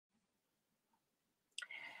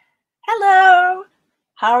Hello!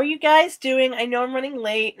 How are you guys doing? I know I'm running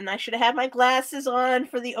late and I should have had my glasses on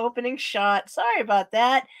for the opening shot. Sorry about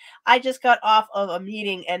that. I just got off of a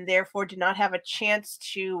meeting and therefore did not have a chance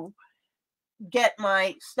to get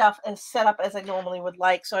my stuff as set up as I normally would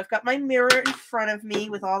like. So I've got my mirror in front of me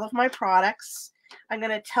with all of my products. I'm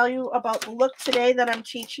going to tell you about the look today that I'm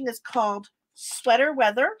teaching. It's called Sweater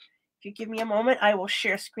Weather. If you give me a moment, I will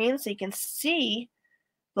share screen so you can see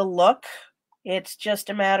the look. It's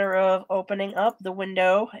just a matter of opening up the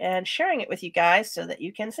window and sharing it with you guys so that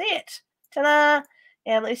you can see it. Ta-da!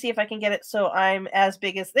 And let me see if I can get it so I'm as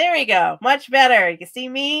big as, there we go, much better. You can see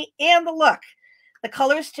me and the look. The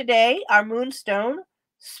colors today are Moonstone,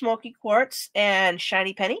 Smoky Quartz, and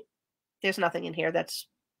Shiny Penny. There's nothing in here, that's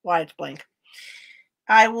why it's blank.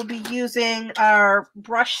 I will be using our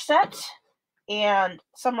brush set and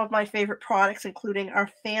some of my favorite products, including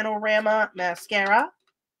our Fan-O-Rama mascara,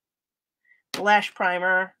 the lash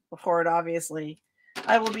primer before it, obviously.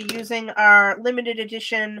 I will be using our limited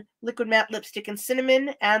edition liquid matte lipstick in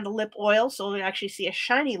cinnamon and the lip oil, so you'll actually see a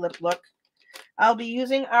shiny lip look. I'll be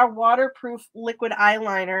using our waterproof liquid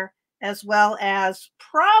eyeliner, as well as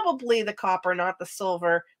probably the copper, not the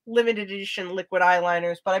silver, limited edition liquid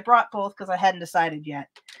eyeliners, but I brought both because I hadn't decided yet.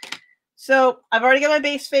 So I've already got my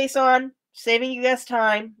base face on, saving you guys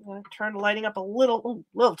time. I'm going to turn the lighting up a little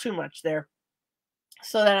too much there,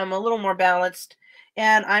 so that I'm a little more balanced.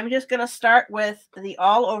 And I'm just going to start with the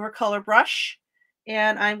all over color brush.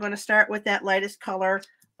 And I'm going to start with that lightest color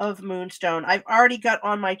of Moonstone. I've already got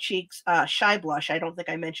on my cheeks Shy Blush. I don't think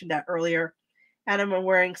I mentioned that earlier. And I'm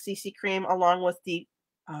wearing CC Cream along with the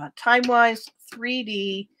Time-Wise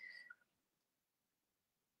 3D,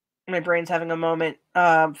 my brain's having a moment,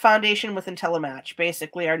 foundation with IntelliMatch,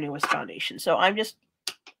 basically our newest foundation. So I'm just,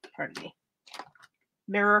 pardon me,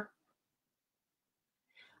 mirror.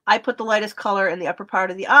 I put the lightest color in the upper part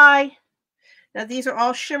of the eye. Now these are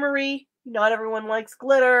all shimmery. Not everyone likes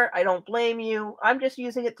glitter. I don't blame you. I'm just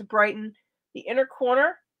using it to brighten the inner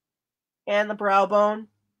corner and the brow bone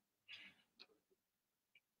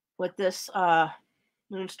with this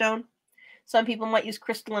Moonstone. Some people might use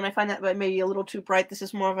crystalline. I find that maybe a little too bright. This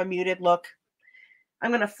is more of a muted look. I'm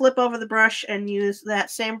going to flip over the brush and use that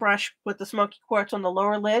same brush with the Smoky Quartz on the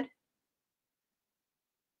lower lid.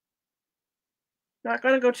 Not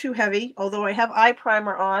going to go too heavy, although I have eye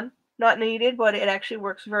primer on. Not needed, but it actually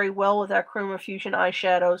works very well with our Chromafusion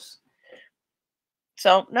eyeshadows.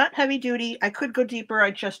 So, not heavy duty. I could go deeper.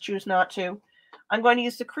 I just choose not to. I'm going to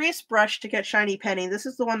use the crease brush to get Shiny Penny. This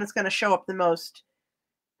is the one that's going to show up the most,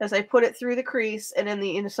 as I put it through the crease and in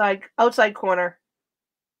the outside corner.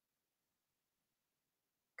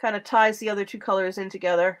 Kind of ties the other two colors in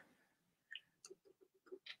together.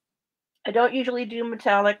 I don't usually do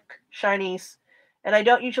metallic shinies, and I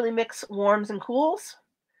don't usually mix warms and cools,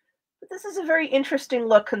 but this is a very interesting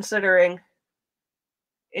look considering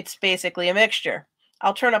it's basically a mixture.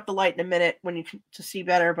 I'll turn up the light in a minute to see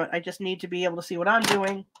better, but I just need to be able to see what I'm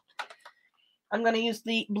doing. I'm going to use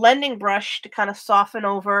the blending brush to kind of soften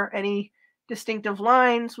over any distinctive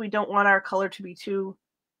lines. We don't want our color to be too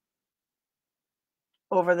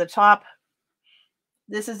over the top.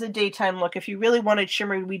 This is a daytime look. If you really wanted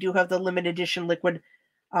shimmery, we do have the limited edition liquid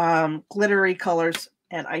glittery colors,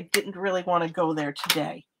 and I didn't really want to go there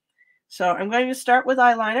today. So I'm going to start with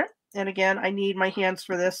eyeliner, and again, I need my hands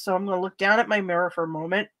for this, so I'm going to look down at my mirror for a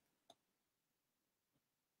moment.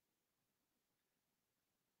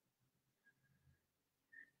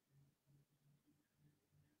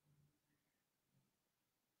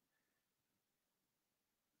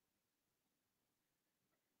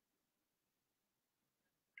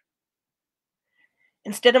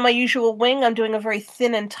 Instead of my usual wing, I'm doing a very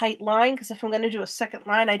thin and tight line, because if I'm going to do a second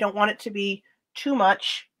line, I don't want it to be too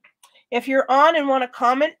much. If you're on and want to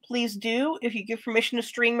comment, please do. If you give permission to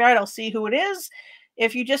StreamYard, I'll see who it is.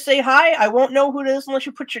 If you just say hi, I won't know who it is unless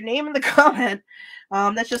you put your name in the comment.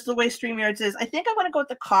 That's just the way StreamYards is. I think I'm going to go with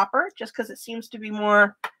the copper, just because it seems to be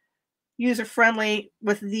more user-friendly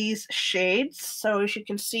with these shades. So as you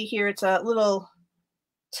can see here, it's a little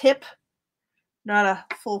tip, not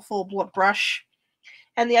a full brush.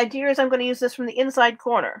 And the idea is I'm going to use this from the inside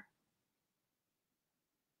corner.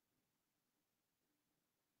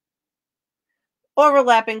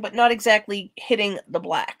 Overlapping, but not exactly hitting the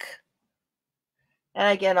black.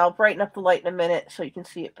 And again, I'll brighten up the light in a minute so you can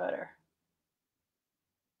see it better.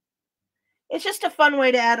 It's just a fun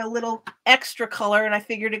way to add a little extra color, and I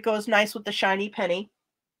figured it goes nice with the Shiny Penny.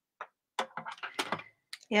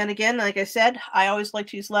 And again, like I said, I always like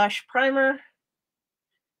to use lash primer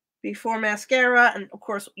before mascara, and of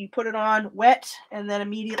course you put it on wet and then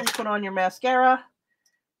immediately put on your mascara.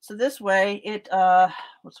 So this way, it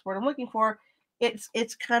what's the word I'm looking for?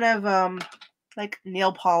 It's kind of like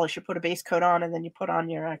nail polish. You put a base coat on, and then you put on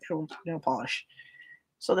your actual nail polish.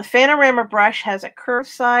 So the Fan-O-Rama brush has a curved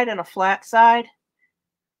side and a flat side.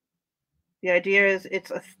 The idea is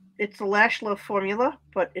it's a Lash Love formula,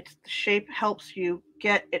 but the shape helps you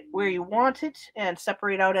get it where you want it and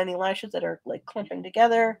separate out any lashes that are like clumping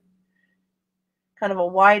together. Kind of a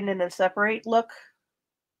widen and separate look.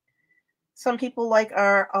 Some people like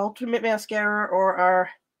our Ultimate Mascara or our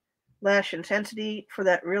Lash Intensity for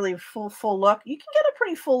that really full look. You can get a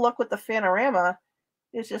pretty full look with the Fan-O-Rama.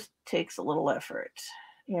 It just takes a little effort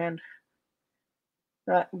and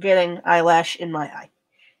not getting eyelash in my eye.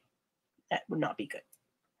 That would not be good.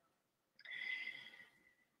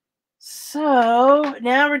 So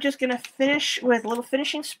now we're just going to finish with a little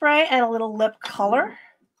finishing spray and a little lip color.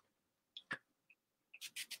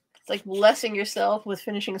 It's like blessing yourself with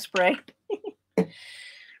finishing spray.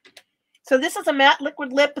 So this is a matte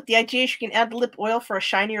liquid lip, but the idea is you can add the lip oil for a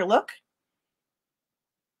shinier look.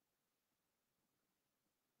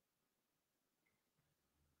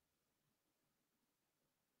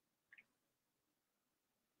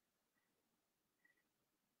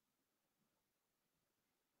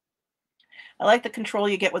 I like the control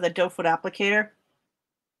you get with a doe foot applicator,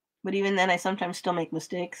 but even then I sometimes still make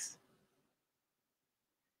mistakes.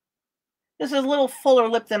 This is a little fuller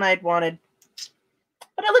lip than I'd wanted,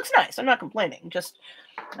 but it looks nice. I'm not complaining. Just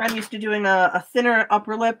I'm used to doing a thinner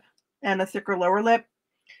upper lip and a thicker lower lip.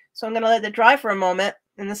 So I'm going to let it dry for a moment.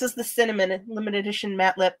 And this is the Cinnamon limited edition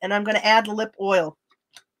matte lip. And I'm going to add the lip oil.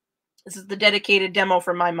 This is the dedicated demo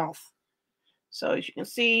for my mouth. So as you can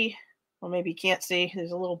see, well, maybe you can't see,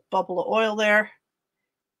 there's a little bubble of oil there.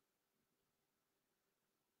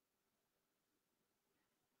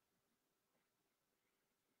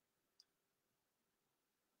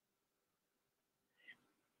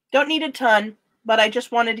 Don't need a ton, but I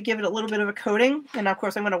just wanted to give it a little bit of a coating. And of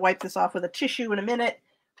course, I'm going to wipe this off with a tissue in a minute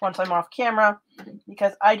once I'm off camera,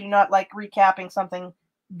 because I do not like recapping something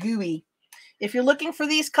gooey. If you're looking for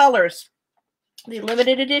these colors, the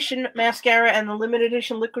limited edition mascara and the limited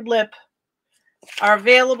edition liquid lip are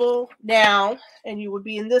available now, and you would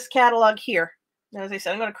be in this catalog here. Now, as I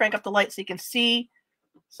said, I'm going to crank up the light so you can see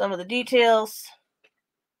some of the details.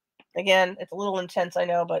 Again, it's a little intense, I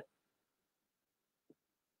know, but...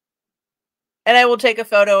 And I will take a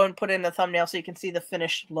photo and put it in the thumbnail so you can see the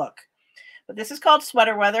finished look. But this is called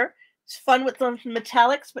Sweater Weather. It's fun with some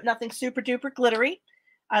metallics, but nothing super duper glittery.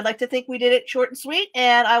 I'd like to think we did it short and sweet,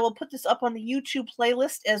 and I will put this up on the YouTube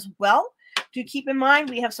playlist as well. Do keep in mind,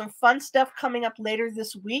 we have some fun stuff coming up later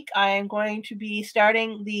this week. I am going to be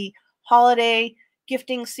starting the holiday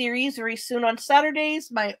gifting series very soon on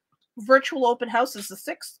Saturdays. My virtual open house is the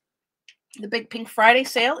 6th. The Big Pink Friday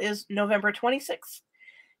sale is November 26th.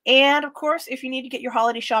 And, of course, if you need to get your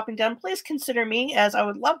holiday shopping done, please consider me, as I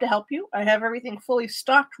would love to help you. I have everything fully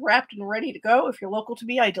stocked, wrapped, and ready to go. If you're local to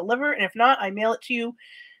me, I deliver, and if not, I mail it to you,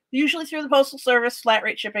 usually through the Postal Service, flat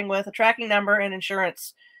rate shipping with a tracking number and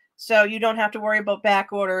insurance. So you don't have to worry about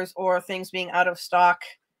back orders or things being out of stock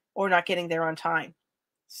or not getting there on time.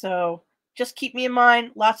 So just keep me in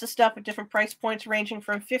mind. Lots of stuff at different price points ranging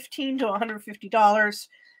from $15 to $150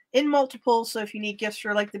 in multiples. So if you need gifts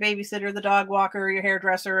for like the babysitter, the dog walker, your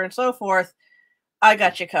hairdresser, and so forth, I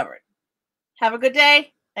got you covered. Have a good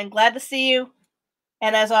day and glad to see you.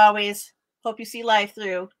 And as always, hope you see life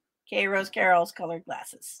through K. Rose Carroll's colored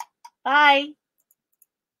glasses. Bye.